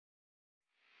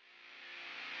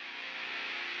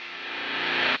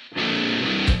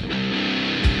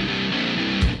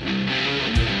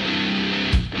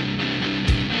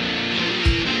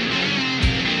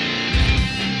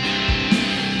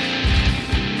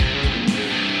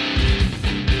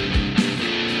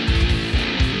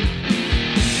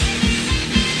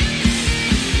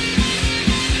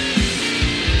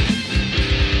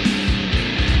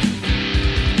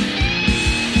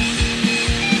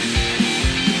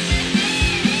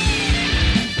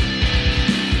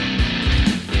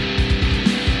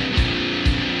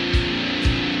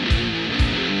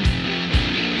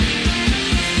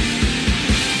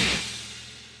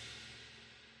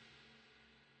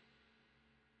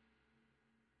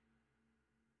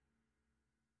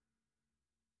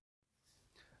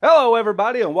Hello,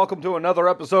 everybody, and welcome to another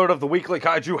episode of the Weekly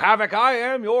Kaiju Havoc. I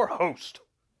am your host,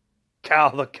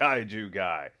 Cal the Kaiju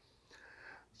Guy.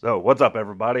 So, what's up,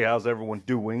 everybody? How's everyone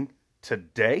doing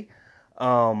today?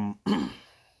 I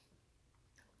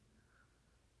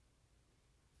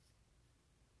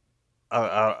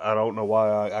don't know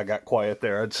why I got quiet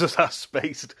there. It's just I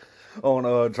spaced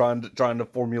on trying to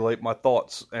formulate my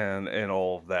thoughts and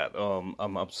all of that.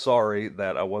 I'm sorry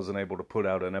that I wasn't able to put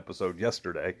out an episode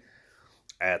yesterday.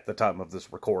 At the time of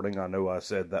this recording, I know I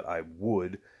said that I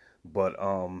would, but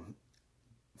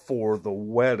for the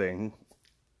wedding,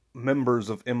 members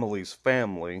of Emily's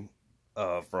family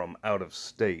from out of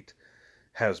state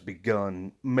has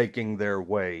begun making their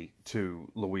way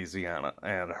to Louisiana,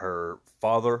 and her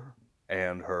father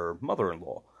and her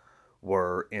mother-in-law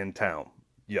were in town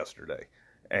yesterday,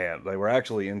 and they were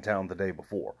actually in town the day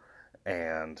before,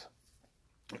 and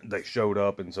they showed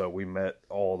up, and so we met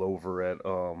all over at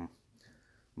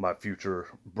my future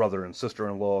brother and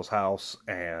sister-in-law's house,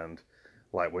 and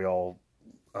like we all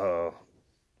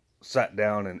sat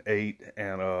down and ate,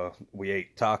 and we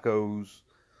ate tacos.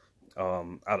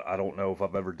 I don't know if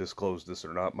I've ever disclosed this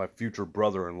or not. My future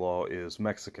brother-in-law is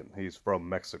Mexican. He's from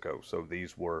Mexico, so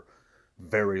these were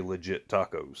very legit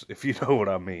tacos, if you know what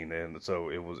I mean. And so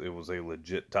it was a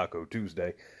legit Taco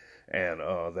Tuesday, and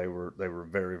they were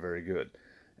very, very good.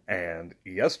 And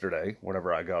yesterday,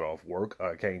 whenever I got off work,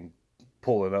 I came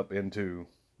pulling up into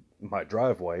my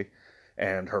driveway,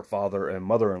 and her father and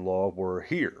mother-in-law were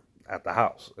here at the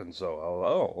house. And so I was,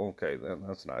 oh, okay, then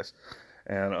that's nice.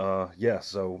 And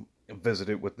so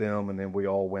visited with them, and then we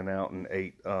all went out and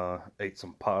ate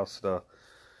some pasta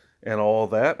and all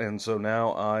that. And so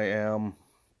now I am,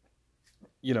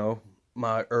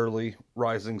 my early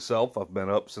rising self. I've been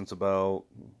up since about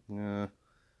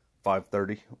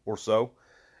 5:30 or so.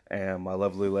 And my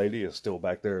lovely lady is still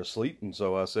back there asleep. And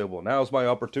so I said, well, now's my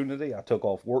opportunity. I took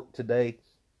off work today.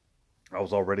 I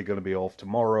was already going to be off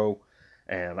tomorrow.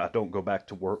 And I don't go back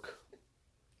to work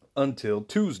until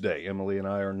Tuesday. Emily and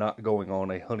I are not going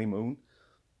on a honeymoon.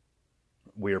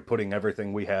 We are putting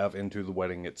everything we have into the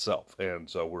wedding itself. And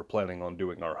so we're planning on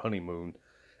doing our honeymoon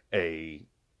a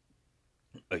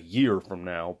year from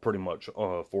now, pretty much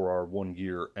for our 1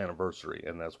 year anniversary.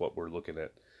 And that's what we're looking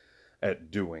at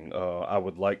doing. I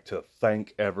would like to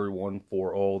thank everyone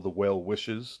for all the well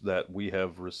wishes that we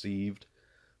have received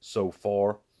so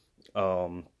far.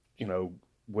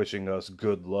 Wishing us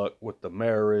good luck with the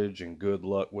marriage and good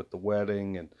luck with the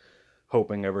wedding and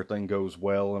hoping everything goes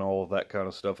well and all of that kind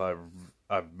of stuff. I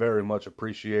very much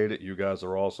appreciate it. You guys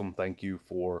are awesome. Thank you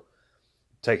for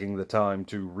taking the time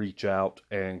to reach out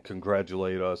and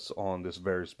congratulate us on this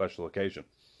very special occasion.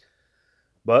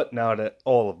 But now that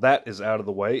all of that is out of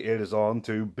the way, it is on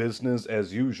to business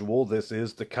as usual. This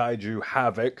is the Kaiju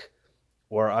Havoc,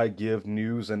 where I give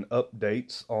news and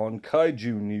updates on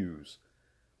Kaiju news.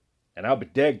 And I'll be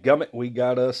dadgummit, we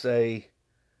got us a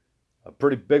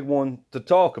pretty big one to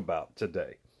talk about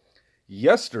today.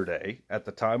 Yesterday, at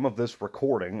the time of this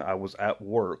recording, I was at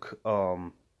work.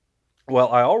 I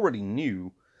already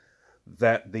knew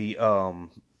that the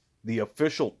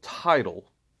official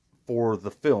title for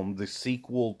the film, the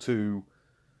sequel to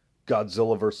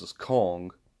Godzilla vs.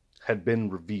 Kong, had been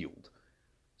revealed.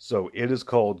 So it is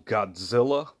called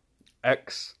Godzilla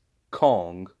x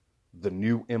Kong, The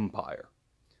New Empire.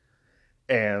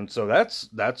 And so that's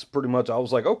pretty much, I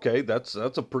was like, okay, that's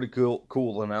a pretty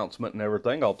cool announcement and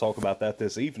everything. I'll talk about that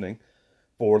this evening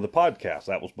for the podcast.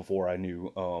 That was before I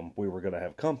knew we were going to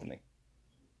have company.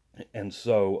 And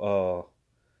so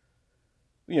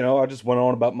I just went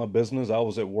on about my business. I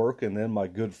was at work, and then my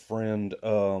good friend,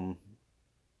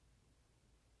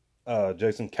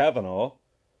 Jason Kavanaugh,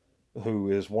 who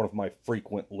is one of my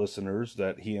frequent listeners,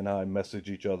 that he and I message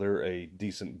each other a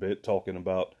decent bit talking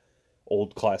about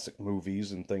old classic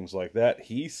movies and things like that.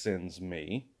 He sends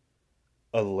me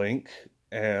a link,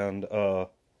 and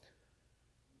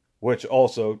which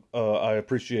also I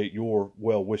appreciate your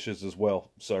well wishes as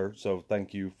well, sir. So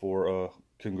thank you for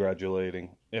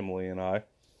congratulating Emily and I.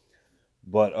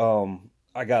 But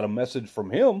I got a message from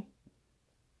him,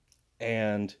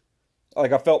 and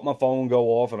I felt my phone go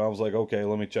off, and I was like, okay,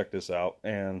 let me check this out.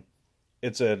 And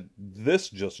it said, this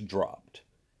just dropped.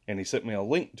 And he sent me a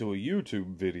link to a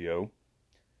YouTube video,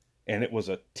 and it was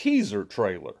a teaser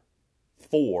trailer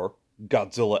for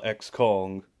Godzilla x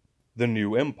Kong, The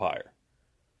New Empire.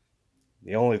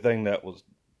 The only thing that was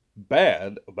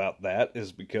bad about that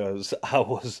is because I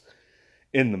was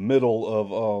in the middle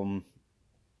of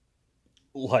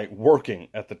working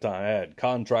at the time. I had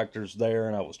contractors there,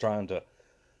 and I was trying to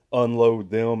unload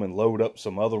them and load up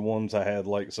some other ones. I had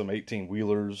some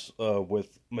 18-wheelers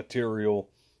with material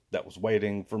that was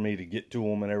waiting for me to get to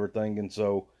them and everything. And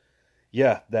so,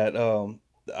 yeah, that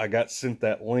I got sent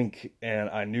that link, and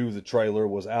I knew the trailer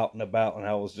was out and about, and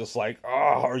I was just like, "Oh,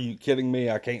 are you kidding me?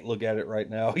 I can't look at it right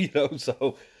now,"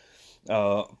 So,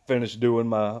 finished doing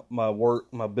my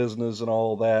work, my business, and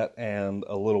all that, and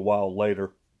a little while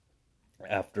later,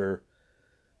 after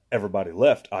everybody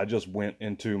left, I just went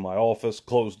into my office,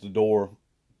 closed the door,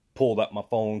 pulled out my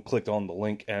phone, clicked on the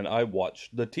link, and I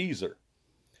watched the teaser.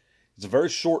 It's a very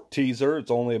short teaser.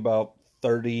 It's only about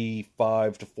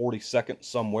 35 to 40 seconds,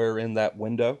 somewhere in that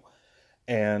window.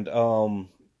 And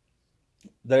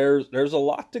there's a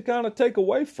lot to kind of take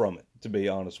away from it, to be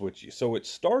honest with you. So it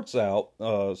starts out,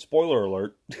 spoiler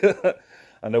alert.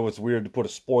 I know it's weird to put a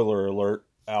spoiler alert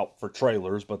out for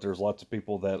trailers, but there's lots of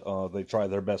people that they try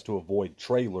their best to avoid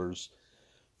trailers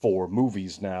for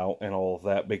movies now and all of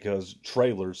that, because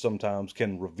trailers sometimes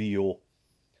can reveal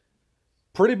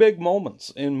pretty big moments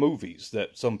in movies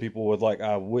that some people would like.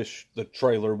 I wish the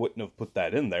trailer wouldn't have put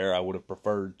that in there. I would have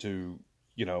preferred to,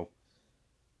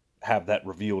 have that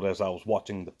revealed as I was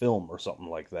watching the film or something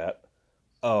like that.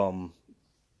 So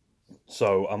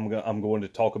I'm going to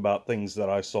talk about things that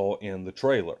I saw in the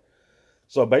trailer.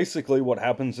 So basically what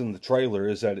happens in the trailer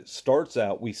is that it starts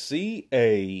out, we see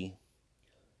a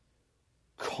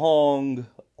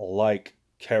Kong-like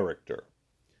character.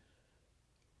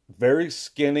 Very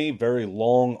skinny, very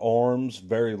long arms,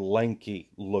 very lanky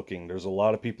looking. There's a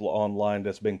lot of people online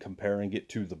that's been comparing it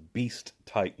to the Beast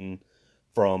Titan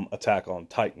from Attack on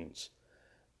Titans.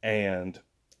 And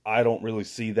I don't really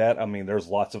see that. I mean, there's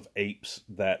lots of apes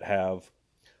that have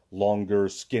longer,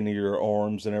 skinnier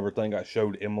arms and everything. I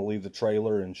showed Emily the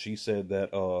trailer, and she said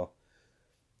that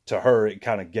to her it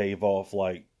kind of gave off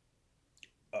like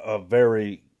a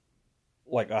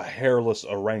hairless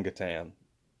orangutan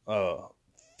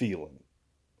feeling.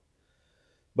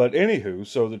 But anywho,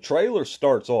 so the trailer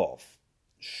starts off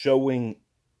showing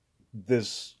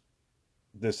this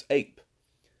ape,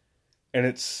 and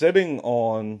it's sitting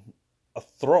on a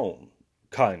throne,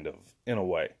 kind of, in a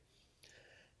way.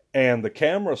 And the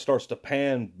camera starts to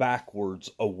pan backwards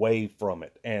away from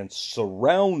it, and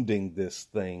surrounding this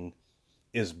thing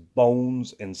is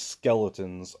bones and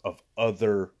skeletons of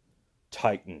other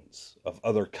titans, of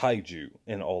other kaiju,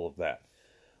 and all of that.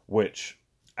 Which,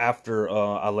 after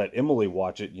I let Emily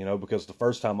watch it, because the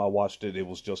first time I watched it, it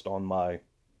was just on my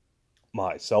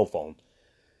cell phone.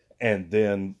 And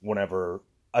then whenever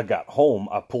I got home,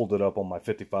 I pulled it up on my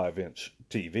 55-inch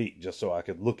TV just so I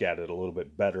could look at it a little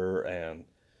bit better and,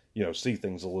 see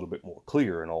things a little bit more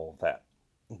clear and all of that.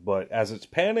 But as it's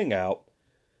panning out,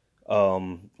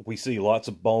 we see lots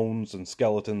of bones and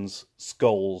skeletons,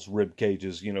 skulls, rib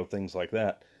cages, things like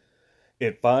that.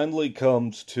 It finally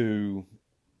comes to,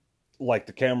 like,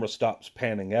 the camera stops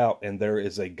panning out, and there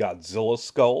is a Godzilla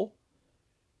skull,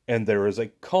 and there is a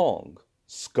Kong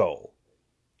skull.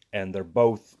 And they're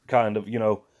both kind of,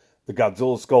 the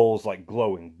Godzilla skull is like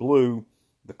glowing blue,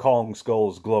 the Kong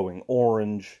skull is glowing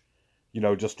orange,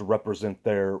 just to represent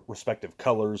their respective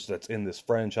colors that's in this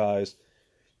franchise.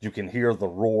 You can hear the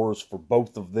roars for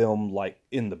both of them, like,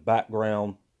 in the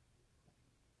background.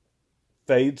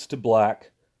 Fades to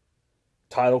black.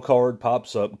 Title card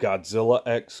pops up, Godzilla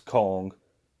x Kong,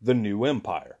 The New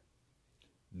Empire.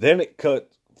 Then it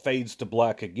fades to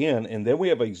black again, and then we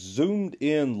have a zoomed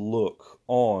in look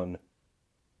on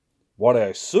what I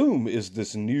assume is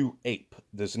this new ape,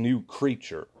 this new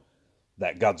creature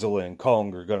that Godzilla and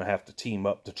Kong are going to have to team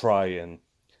up to try and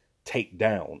take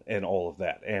down and all of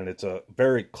that. And it's a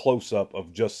very close-up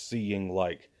of just seeing,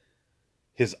 like,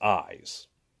 his eyes.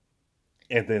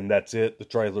 And then that's it. The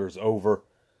trailer is over.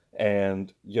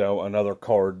 And, another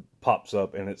card pops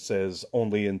up and it says,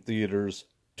 only in theaters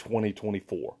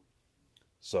 2024.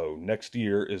 So next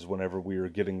year is whenever we are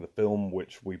getting the film,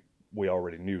 which we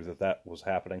already knew that was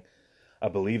happening. I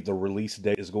believe the release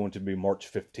date is going to be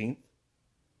March 15th.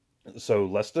 So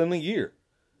less than a year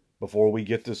before we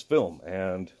get this film.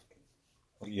 And,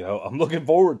 I'm looking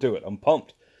forward to it. I'm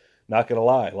pumped. Not gonna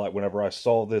lie. Like, whenever I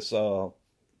saw this,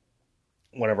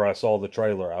 whenever I saw the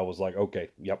trailer, I was like, okay,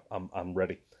 yep, I'm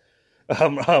ready.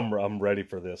 I'm ready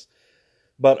for this.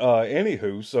 But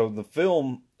anywho, so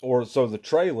the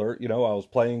trailer, I was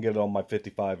playing it on my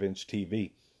 55-inch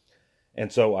TV.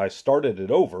 And so I started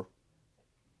it over,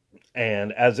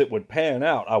 and as it would pan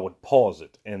out, I would pause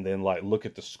it and then, like, look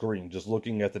at the screen, just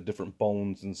looking at the different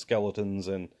bones and skeletons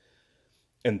and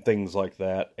things like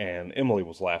that. And Emily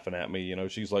was laughing at me,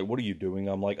 she's like, what are you doing?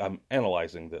 I'm like, I'm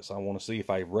analyzing this. I want to see if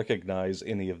I recognize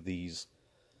any of these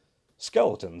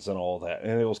skeletons and all that.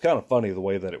 And it was kind of funny the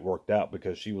way that it worked out,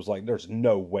 because she was like, there's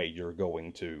no way you're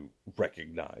going to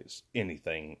recognize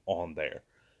anything on there.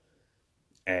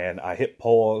 And I hit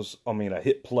pause. I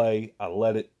hit play. I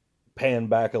let it pan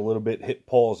back a little bit, hit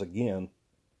pause again.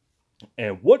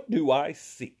 And what do I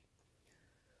see?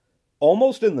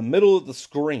 Almost in the middle of the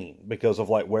screen, because of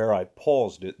like where I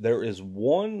paused it, there is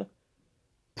one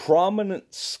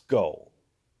prominent skull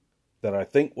that I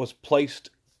think was placed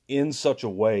in such a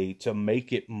way to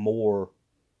make it more,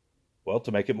 well,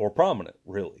 to make it more prominent,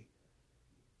 really.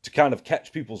 To kind of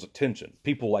catch people's attention.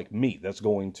 People like me that's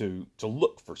going to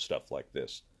look for stuff like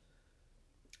this.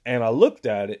 And I looked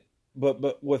at it,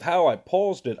 but with how I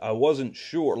paused it, I wasn't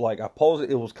sure. Like, I paused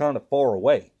it, it was kind of far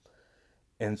away.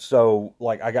 And so,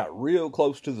 like, I got real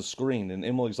close to the screen, and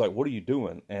Emily's like, "What are you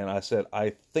doing?" And I said, "I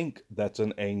think that's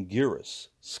an Anguirus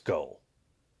skull."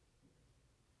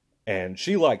 And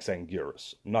she likes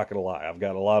Anguirus. I'm not going to lie. I've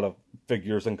got a lot of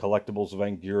figures and collectibles of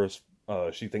Anguirus.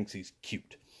 She thinks he's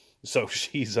cute. So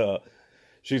she's a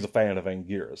fan of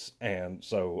Anguirus. And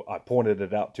so I pointed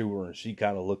it out to her, and she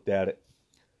kind of looked at it.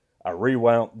 I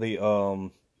rewound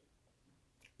the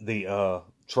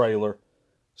trailer,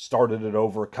 started it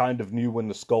over, kind of knew when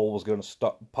the skull was going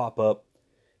to pop up,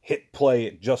 hit play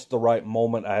at just the right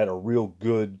moment. I had a real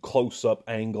good close-up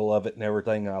angle of it and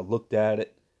everything, and I looked at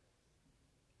it.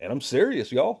 And I'm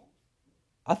serious, y'all.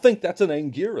 I think that's an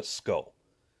Anguirus skull.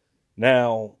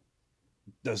 Now,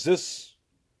 does this,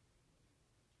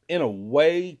 in a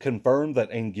way, confirm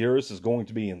that Anguirus is going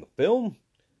to be in the film?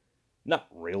 Not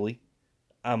really.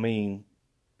 I mean,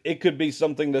 it could be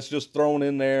something that's just thrown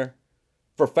in there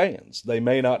for fans. They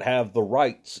may not have the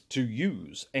rights to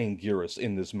use Anguirus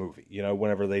in this movie. You know,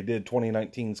 whenever they did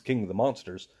 2019's King of the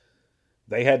Monsters,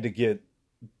 they had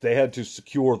to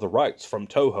secure the rights from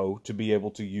Toho to be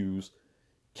able to use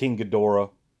King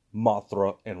Ghidorah,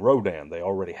 Mothra, and Rodan. They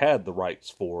already had the rights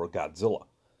for Godzilla.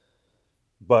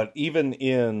 But even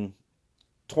in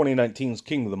 2019's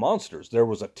King of the Monsters, there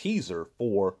was a teaser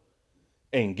for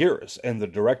Anguirus, and the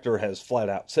director has flat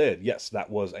out said, yes, that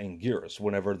was Anguirus.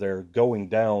 Whenever they're going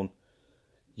down,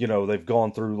 you know, they've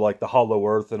gone through like the Hollow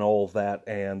Earth and all of that,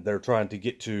 and they're trying to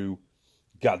get to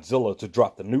Godzilla to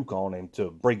drop the nuke on him to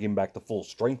bring him back to full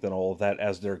strength and all of that.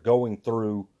 As they're going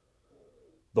through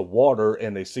the water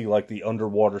and they see like the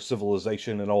underwater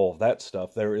civilization and all of that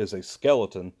stuff, there is a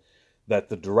skeleton that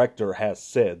the director has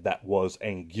said that was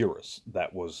Anguirus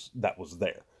that was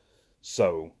there.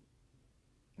 So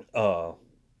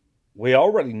we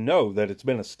already know that it's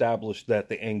been established that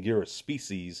the Anguirus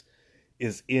species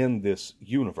is in this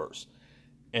universe.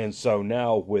 And so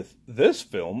now with this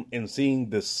film and seeing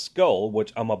this skull,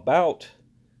 which I'd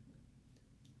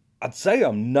say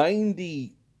I'm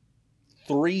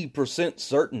 93%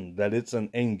 certain that it's an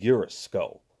Anguirus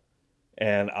skull.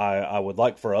 And I would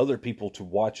like for other people to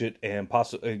watch it, and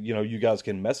possibly, you know, you guys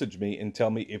can message me and tell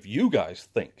me if you guys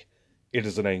think it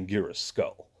is an Anguirus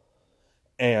skull.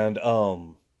 And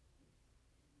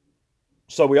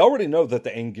so we already know that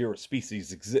the Anguirus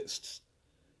species exists.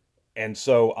 And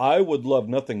so I would love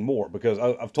nothing more, because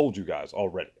I've told you guys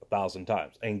already 1,000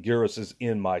 times, Anguirus is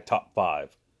in my top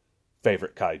 5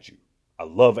 favorite kaiju. I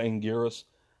love Anguirus.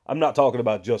 I'm not talking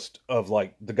about just of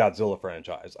like the Godzilla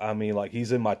franchise. I mean, like,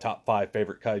 he's in my top 5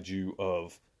 favorite kaiju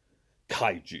of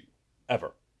kaiju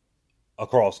ever.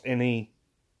 Across any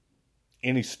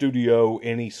studio,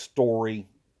 any story,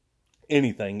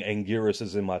 anything, Anguirus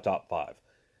is in my top 5.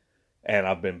 And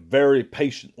I've been very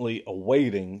patiently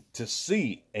awaiting to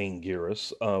see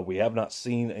Anguirus. We have not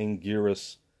seen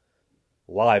Anguirus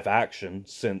live action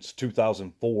since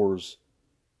 2004's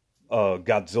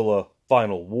Godzilla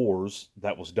Final Wars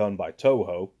that was done by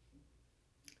Toho.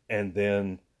 And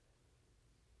then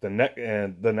the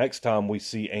next time we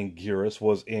see Anguirus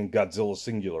was in Godzilla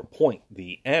Singular Point,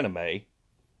 the anime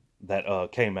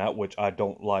that came out, which I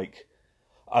don't like.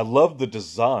 I love the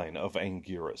design of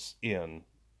Anguirus in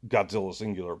Godzilla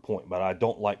Singular Point, but I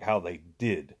don't like how they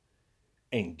did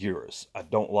Anguirus. I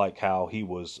don't like how he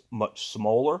was much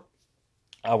smaller.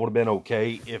 I would have been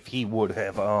okay if he would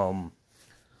have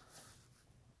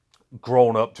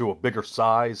grown up to a bigger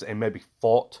size and maybe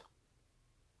fought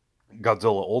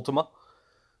Godzilla Ultima.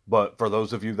 But for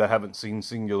those of you that haven't seen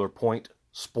Singular Point,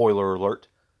 spoiler alert,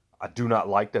 I do not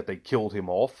like that they killed him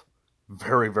off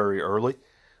very, very early.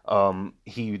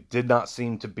 He did not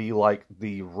seem to be like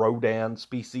the Rodan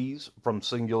species from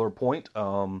Singular Point,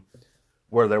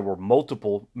 where there were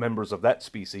multiple members of that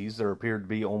species. There appeared to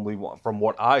be only one, from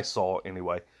what I saw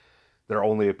anyway, there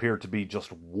only appeared to be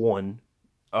just one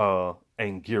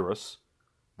Anguirus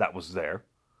that was there.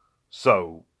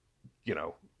 So, you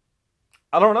know,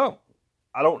 I don't know.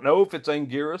 I don't know if it's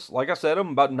Anguirus. Like I said, I'm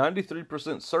about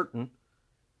 93% certain,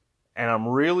 and I'm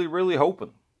really, really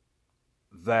hoping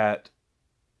that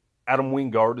Adam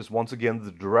Wingard is once again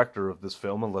the director of this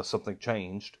film, unless something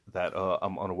changed that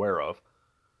I'm unaware of.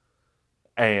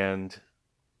 And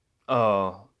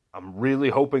uh, I'm really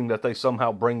hoping that they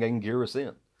somehow bring Anguirus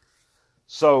in.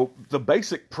 So the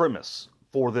basic premise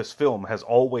for this film has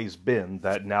always been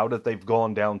that now that they've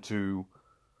gone down to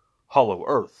Hollow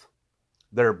Earth,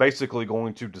 they're basically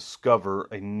going to discover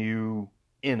a new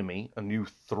enemy, a new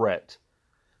threat,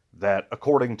 that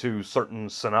according to certain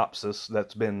synopsis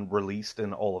that's been released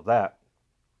and all of that,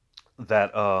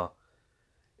 that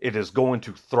it is going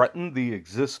to threaten the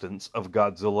existence of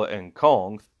Godzilla and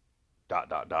Kong, dot,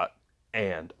 dot, dot,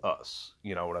 and us.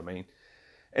 You know what I mean?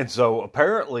 And so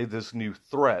apparently this new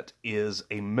threat is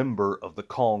a member of the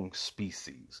Kong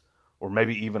species, or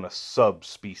maybe even a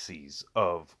subspecies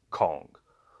of Kong,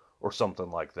 or something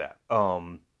like that.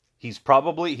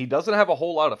 He doesn't have a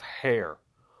whole lot of hair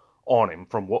on him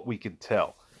from what we can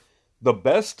tell. The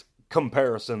best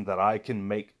comparison that I can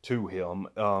make to him,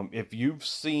 if you've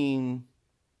seen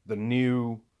the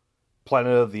new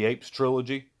Planet of the Apes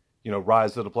trilogy,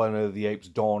 Rise of the Planet of the Apes,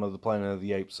 Dawn of the Planet of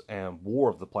the Apes, and War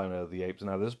of the Planet of the Apes.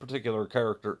 Now, this particular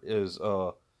character is,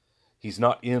 he's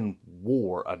not in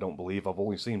War, I don't believe. I've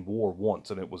only seen War once,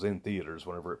 and it was in theaters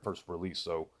whenever it first released,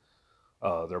 so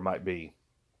there might be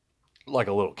like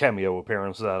a little cameo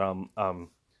appearance that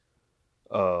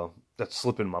that's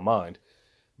slipping my mind.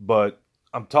 But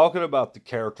I'm talking about the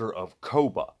character of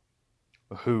Koba,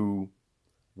 who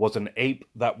was an ape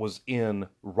that was in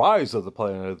Rise of the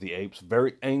Planet of the Apes,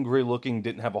 very angry looking,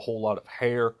 didn't have a whole lot of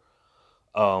hair,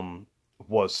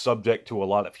 was subject to a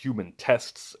lot of human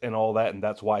tests and all that, and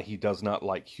that's why he does not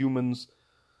like humans.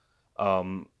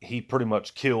 He pretty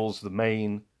much kills the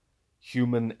main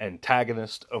human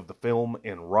antagonist of the film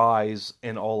in Rise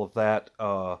and all of that.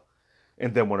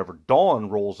 And then whenever Dawn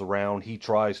rolls around, he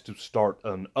tries to start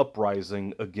an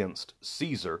uprising against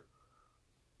Caesar,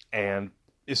 and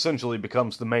essentially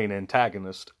becomes the main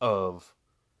antagonist of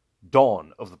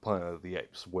Dawn of the Planet of the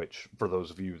Apes, which, for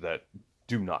those of you that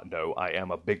do not know, I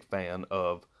am a big fan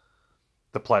of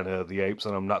the Planet of the Apes,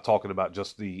 and I'm not talking about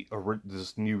just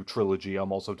this new trilogy.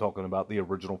 I'm also talking about the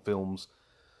original films.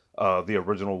 The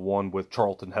original one with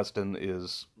Charlton Heston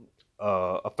is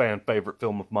a fan favorite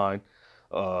film of mine.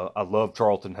 I love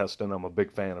Charlton Heston. I'm a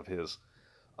big fan of his.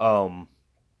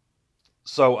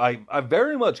 So I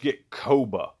very much get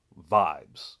Koba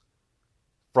vibes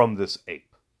from this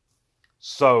ape.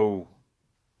 So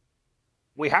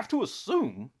we have to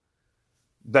assume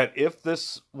that if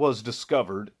this was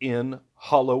discovered in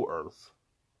Hollow Earth,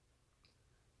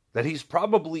 that he's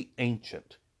probably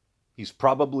ancient. He's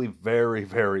probably very,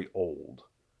 very old.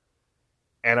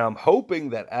 And I'm hoping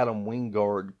that Adam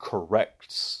Wingard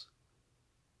corrects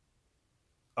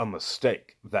a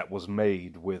mistake that was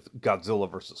made with Godzilla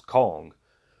vs. Kong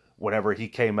whenever he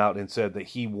came out and said that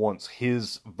he wants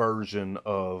his version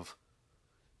of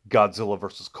Godzilla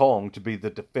vs. Kong to be the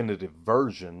definitive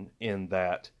version, in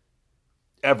that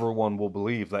everyone will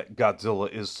believe that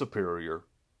Godzilla is superior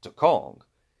to Kong.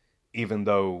 Even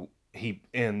though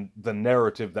in the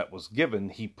narrative that was given,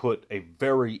 he put a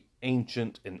very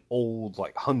ancient and old,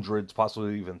 like hundreds,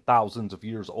 possibly even thousands of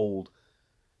years old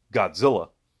Godzilla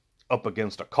up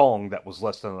against a Kong that was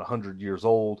less than 100 years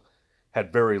old,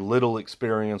 had very little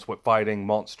experience with fighting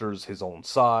monsters his own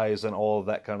size and all of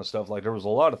that kind of stuff. Like, there was a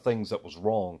lot of things that was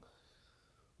wrong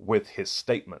with his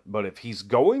statement. But if he's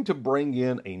going to bring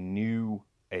in a new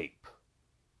ape,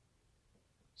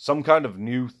 some kind of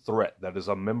new threat that is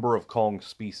a member of Kong's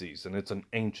species, and it's an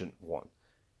ancient one,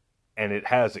 and it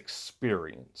has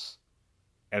experience,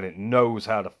 and it knows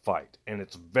how to fight, and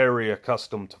it's very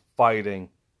accustomed to fighting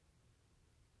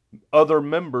other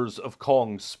members of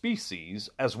Kong's species,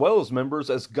 as well as members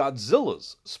as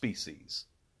Godzilla's species.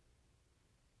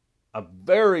 I'm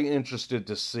very interested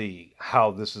to see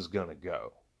how this is going to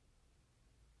go.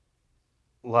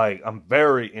 Like, I'm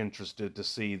very interested to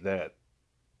see that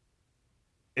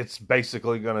it's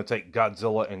basically going to take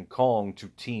Godzilla and Kong to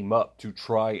team up to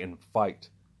try and fight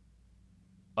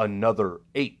another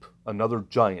ape, another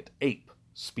giant ape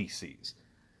species.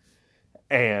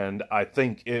 And I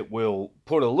think it will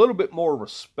put a little bit more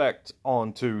respect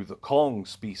onto the Kong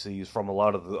species from a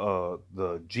lot of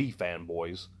the G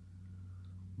fanboys.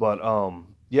 But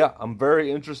yeah, I'm very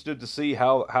interested to see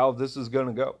how this is going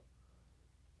to go.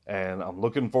 And I'm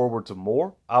looking forward to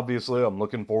more. Obviously, I'm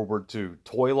looking forward to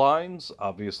toy lines.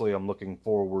 Obviously, I'm looking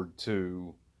forward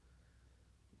to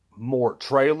more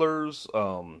trailers,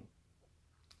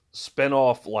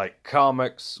 spin-off like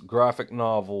comics, graphic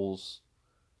novels.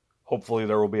 Hopefully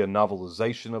there will be a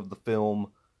novelization of the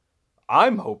film.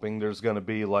 I'm hoping there's going to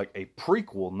be like a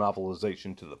prequel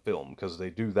novelization to the film, because they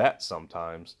do that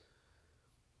sometimes.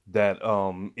 that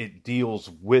it deals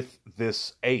with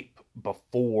this ape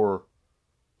before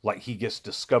like he gets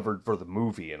discovered for the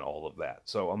movie and all of that.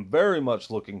 So I'm very much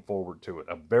looking forward to it.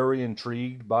 I'm very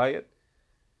intrigued by it.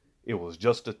 It was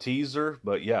just a teaser,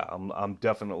 but yeah, I'm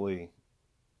definitely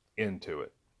into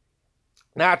it.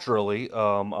 Naturally, a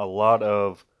lot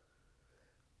of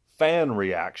fan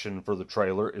reaction for the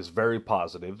trailer is very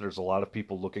positive. There's a lot of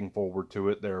people looking forward to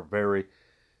it. They're very,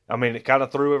 I mean, it kind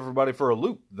of threw everybody for a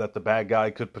loop that the bad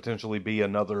guy could potentially be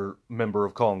another member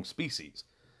of Kong's species.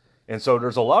 And so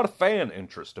there's a lot of fan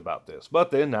interest about this.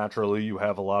 But then naturally you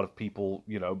have a lot of people,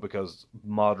 you know, because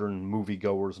modern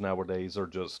moviegoers nowadays are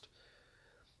just,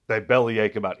 they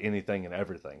bellyache about anything and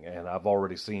everything. And I've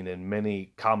already seen in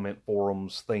many comment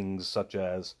forums things such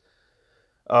as,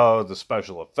 oh, the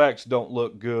special effects don't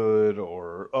look good,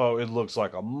 or, oh, it looks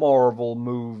like a Marvel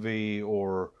movie,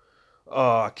 or,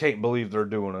 I can't believe they're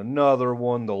doing another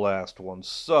one. The last one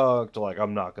sucked. Like,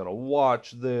 I'm not going to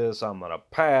watch this. I'm going to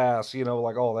pass, you know,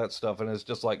 like all that stuff. And it's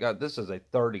just like, God, this is a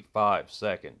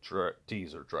 35-second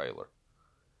teaser trailer.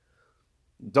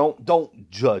 Don't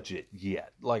judge it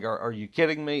yet. Like, are you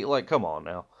kidding me? Like, come on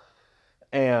now.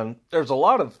 And there's a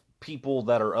lot of people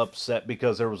that are upset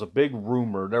because there was a big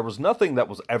rumor. There was nothing that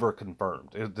was ever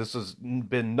confirmed. This has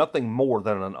been nothing more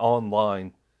than an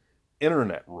online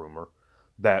internet rumor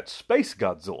that Space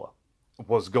Godzilla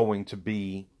was going to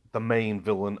be the main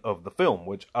villain of the film,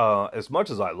 which, as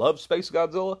much as I love Space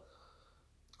Godzilla,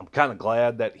 I'm kind of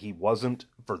glad that he wasn't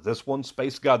for this one.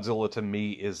 Space Godzilla to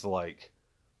me is like,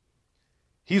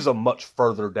 he's a much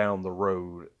further down the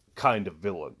road kind of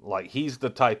villain. Like, he's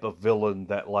the type of villain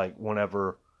that, like,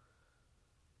 whenever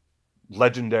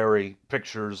Legendary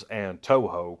Pictures and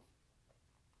Toho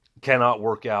cannot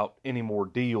work out any more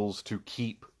deals to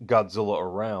keep Godzilla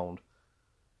around,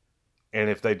 and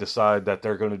if they decide that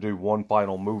they're going to do one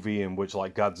final movie in which,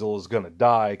 like, Godzilla's going to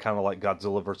die, kind of like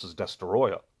Godzilla versus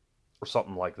Destoroyah, or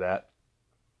something like that,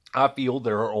 I feel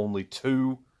there are only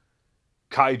two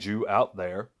kaiju out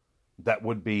there that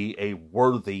would be a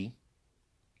worthy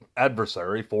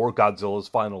adversary for Godzilla's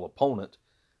final opponent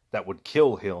that would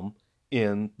kill him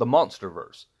in the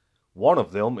MonsterVerse. One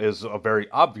of them is a very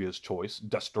obvious choice,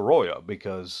 Destoroyah,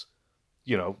 because,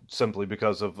 you know, simply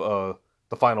because of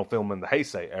the final film in the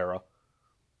Heisei era.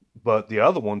 But the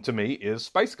other one, to me, is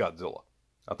Space Godzilla.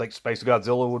 I think Space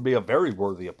Godzilla would be a very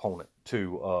worthy opponent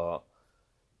to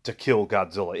kill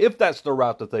Godzilla, if that's the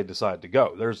route that they decide to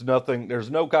go. There's no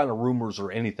kind of rumors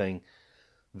or anything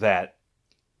that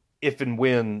if and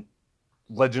when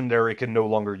Legendary can no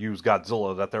longer use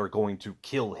Godzilla, that they're going to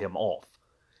kill him off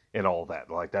and all that.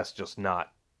 Like, that's just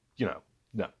not, you know,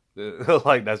 no.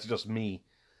 Like, that's just me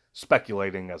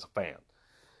speculating as a fan.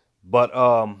 But,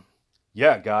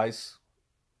 yeah, guys,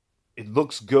 it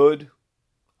looks good.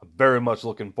 I'm very much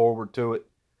looking forward to it.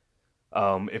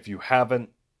 If you haven't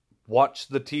watched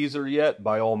the teaser yet,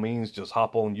 by all means, just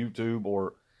hop on YouTube,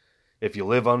 or if you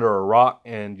live under a rock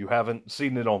and you haven't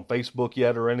seen it on Facebook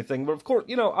yet or anything. But of course,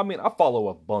 you know, I mean, I follow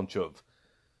a bunch of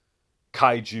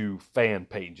kaiju fan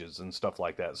pages and stuff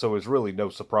like that, so it's really no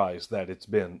surprise that it's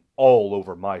been all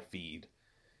over my feed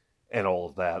and all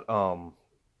of that.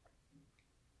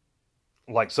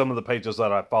 Like some of the pages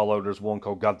that I follow, there's one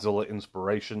called Godzilla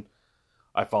Inspiration.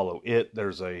 I follow it.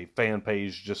 There's a fan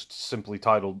page just simply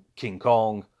titled King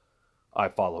Kong. I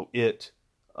follow it.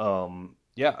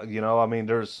 Yeah, you know, I mean,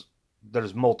 there's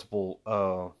multiple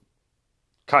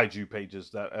kaiju pages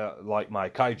that, like my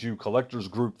kaiju collectors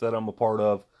group that I'm a part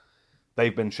of,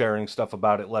 they've been sharing stuff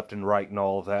about it left and right and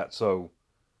all of that. So,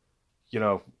 you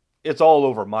know, it's all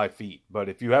over my feed. But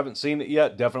if you haven't seen it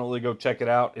yet, definitely go check it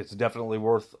out. It's definitely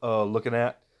worth looking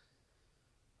at.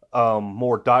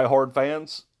 More diehard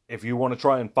fans, if you want to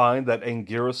try and find that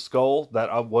Anguirus skull,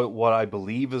 that what I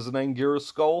believe is an Anguirus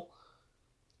skull,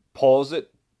 pause it.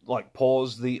 Like,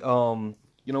 pause the,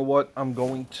 you know what? I'm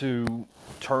going to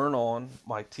turn on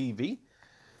my TV,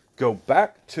 go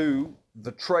back to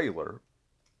the trailer,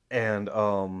 and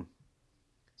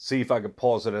see if I can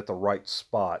pause it at the right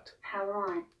spot. Power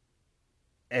on.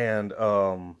 And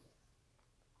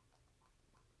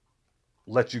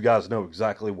let you guys know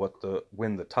exactly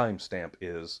when the timestamp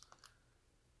is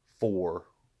for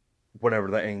whenever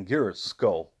the Anguirus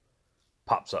skull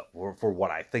pops up, or for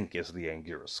what I think is the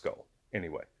Anguirus skull.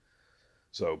 Anyway,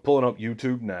 so pulling up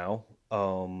YouTube now,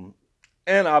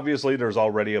 and obviously there's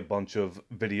already a bunch of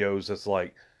videos that's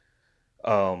like,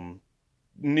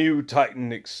 New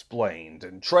Titan Explained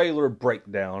and trailer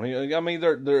breakdown. I mean,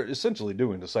 they're essentially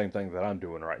doing the same thing that I'm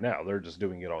doing right now. They're just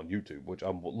doing it on YouTube, which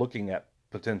I'm looking at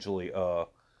potentially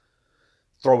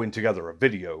throwing together a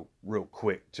video real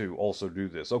quick to also do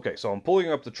this. Okay, so I'm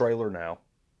pulling up the trailer now,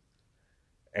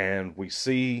 and we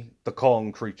see the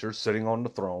Kong creature sitting on the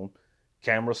throne.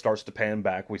 Camera starts to pan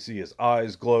back. We see his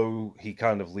eyes glow. He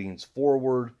kind of leans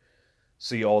forward.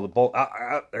 See all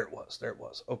the there it was. There it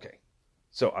was. Okay.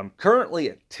 So I'm currently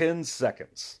at 10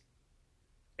 seconds.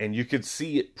 And you could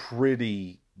see it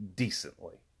pretty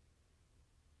decently.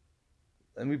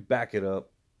 Let me back it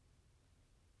up.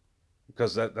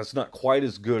 Because that's not quite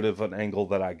as good of an angle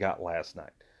that I got last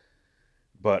night.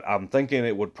 But I'm thinking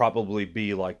it would probably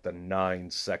be like the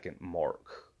 9-second mark.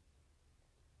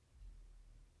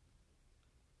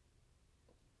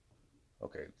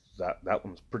 Okay, that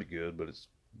one's pretty good, but it's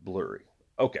blurry.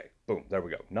 Okay, boom, there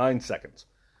we go. 9 seconds.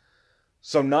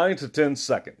 So 9 to 10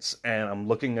 seconds, and I'm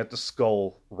looking at the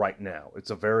skull right now. It's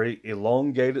a very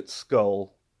elongated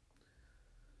skull.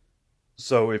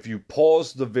 So if you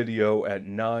pause the video at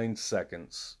 9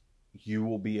 seconds, you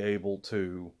will be able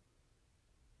to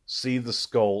see the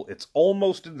skull. It's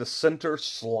almost in the center,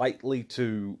 slightly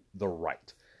to the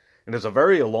right. And it's a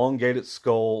very elongated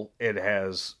skull. It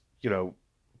has,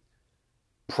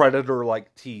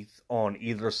 predator-like teeth on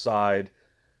either side.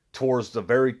 Towards the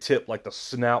very tip, like the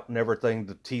snout and everything,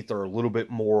 the teeth are a little bit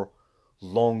more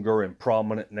longer and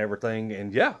prominent and everything.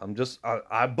 And yeah,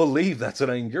 I believe that's an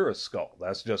Anguirus skull.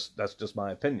 That's just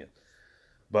my opinion.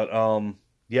 But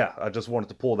yeah, I just wanted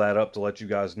to pull that up to let you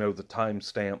guys know the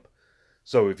timestamp.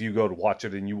 So if you go to watch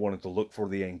it and you wanted to look for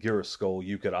the Anguirus skull,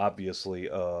 you could obviously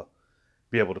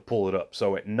be able to pull it up.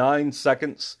 So at 9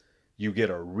 seconds, you get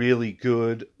a really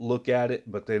good look at it,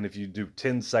 but then if you do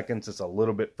 10 seconds, it's a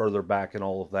little bit further back and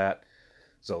all of that.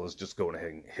 So let's just go ahead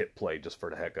and hit play just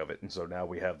for the heck of it. And so now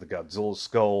we have the Godzilla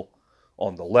skull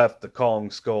on the left, the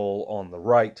Kong skull on the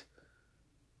right.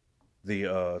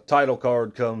 The title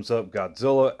card comes up,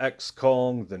 Godzilla X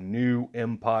Kong, the new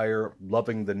empire,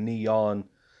 loving the neon,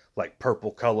 like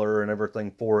purple color and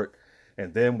everything for it.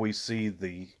 And then we see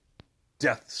the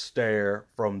death stare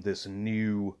from this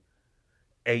new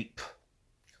ape.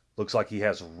 Looks like he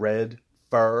has red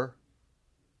fur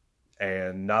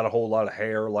and not a whole lot of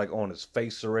hair like on his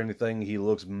face or anything. He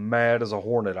looks mad as a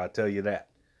hornet, I tell you that.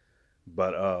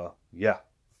 But yeah,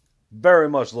 very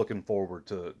much looking forward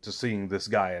to seeing this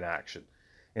guy in action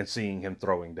and seeing him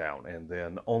throwing down. And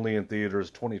then only in theaters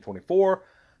 2024,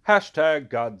 hashtag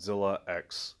Godzilla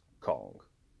X Kong.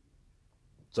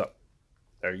 So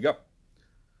there you go.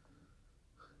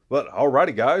 But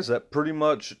alrighty, guys, that pretty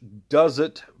much does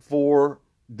it for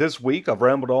this week. I've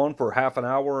rambled on for half an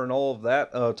hour and all of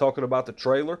that, talking about the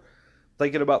trailer.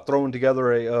 Thinking about throwing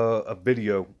together a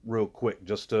video real quick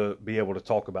just to be able to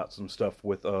talk about some stuff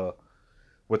with the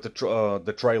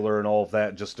trailer and all of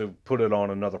that, just to put it on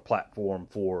another platform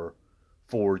for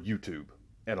YouTube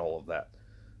and all of that.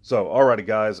 So, alrighty,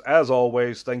 guys, as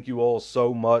always, thank you all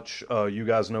so much. You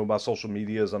guys know my social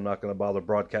medias. I'm not going to bother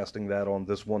broadcasting that on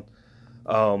this one.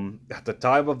 At the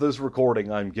time of this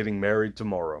recording, I'm getting married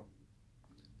tomorrow.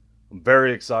 I'm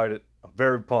very excited. I'm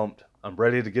very pumped. I'm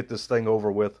ready to get this thing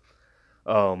over with.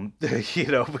 Because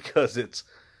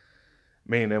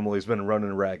me and Emily's been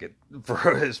running ragged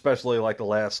for especially like the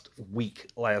last week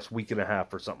and a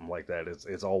half or something like that.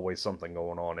 It's always something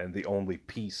going on. And the only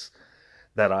peace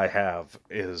that I have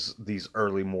is these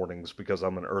early mornings because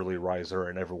I'm an early riser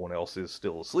and everyone else is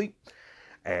still asleep.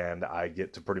 And I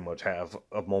get to pretty much have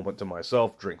a moment to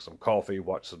myself, drink some coffee,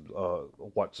 watch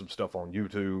some stuff on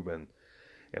YouTube,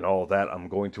 and all of that. I'm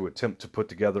going to attempt to put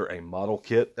together a model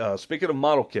kit. Speaking of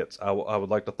model kits, I would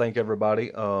like to thank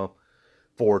everybody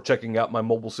for checking out my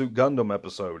Mobile Suit Gundam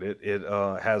episode. It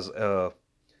has a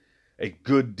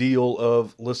good deal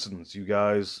of listens. You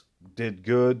guys did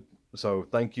good, so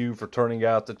thank you for turning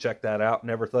out to check that out and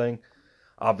everything.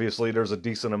 Obviously, there's a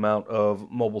decent amount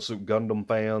of Mobile Suit Gundam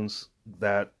fans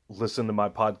that listen to my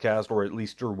podcast, or at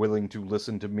least you're willing to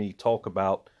listen to me talk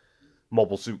about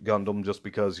Mobile Suit Gundam just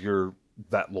because you're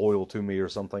that loyal to me or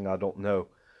something. I don't know.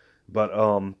 But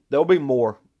there'll be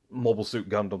more Mobile Suit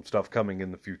Gundam stuff coming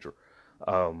in the future.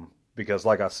 Because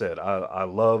like I said, I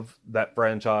love that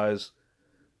franchise.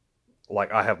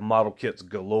 Like, I have model kits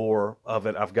galore of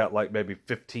it. I've got like maybe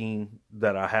 15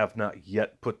 that I have not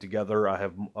yet put together. I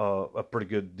have a pretty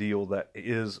good deal that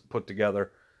is put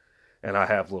together. And I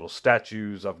have little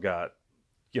statues. I've got,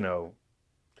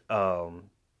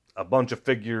 a bunch of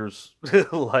figures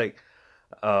like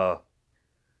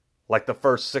the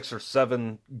first 6 or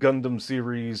 7 Gundam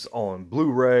series on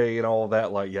Blu-ray and all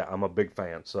that. Like, yeah, I'm a big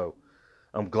fan. So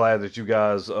I'm glad that you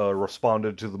guys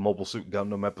responded to the Mobile Suit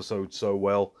Gundam episode so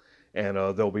well. And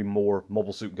there'll be more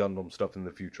Mobile Suit Gundam stuff in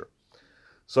the future.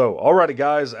 So, alrighty,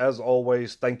 guys, as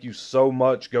always, thank you so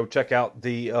much. Go check out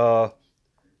the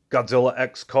Godzilla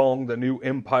X Kong, the new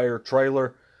Empire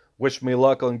trailer. wish me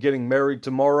luck on getting married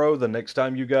tomorrow. The next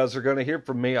time you guys are going to hear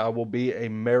from me, I will be a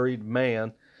married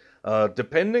man.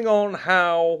 Depending on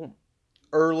how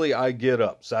early I get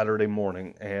up Saturday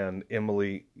morning and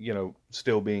Emily,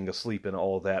 still being asleep and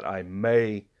all that, I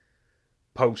may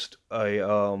post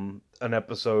an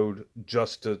episode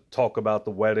just to talk about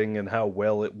the wedding and how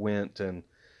well it went and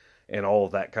all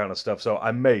of that kind of stuff. So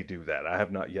I may do that. I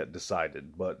have not yet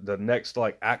decided, but the next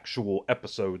actual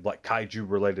episode, kaiju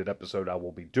related episode I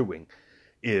will be doing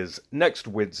is next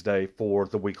Wednesday for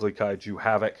the weekly Kaiju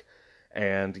Havoc.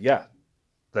 And yeah,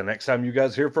 the next time you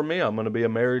guys hear from me, I'm going to be a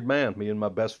married man. Me and my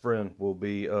best friend will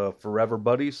be forever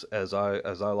buddies, as I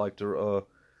like to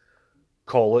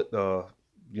call it.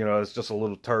 It's just a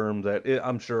little term that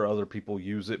I'm sure other people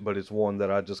use it, but it's one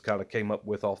that I just kind of came up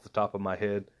with off the top of my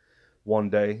head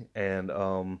one day, and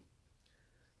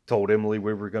told Emily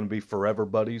we were going to be forever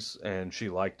buddies, and she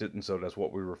liked it, and so that's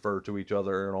what we refer to each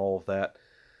other and all of that.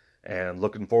 And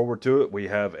looking forward to it. We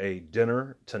have a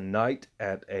dinner tonight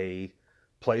at a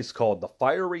place called the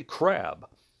Fiery Crab,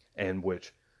 in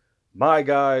which my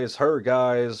guys, her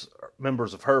guys,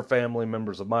 members of her family,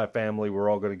 members of my family, we're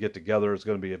all going to get together. It's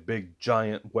going to be a big,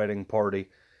 giant wedding party,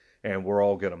 and we're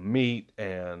all going to meet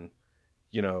and,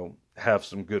 have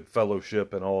some good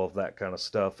fellowship and all of that kind of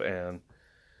stuff, and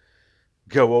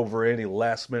go over any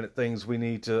last-minute things we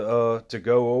need to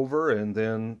go over. And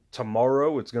then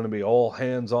tomorrow, it's going to be all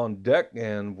hands on deck,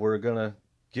 and we're going to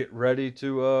get ready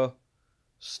to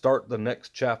start the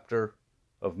next chapter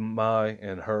of my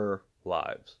and her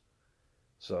lives.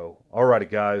 So,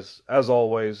 alrighty guys, as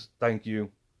always, thank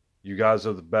you. You guys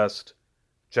are the best.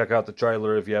 Check out the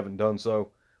trailer if you haven't done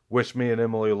so. Wish me and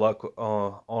Emily luck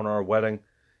on our wedding,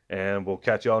 and we'll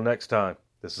catch y'all next time.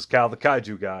 This is Cal the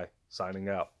Kaiju Guy, signing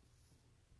out.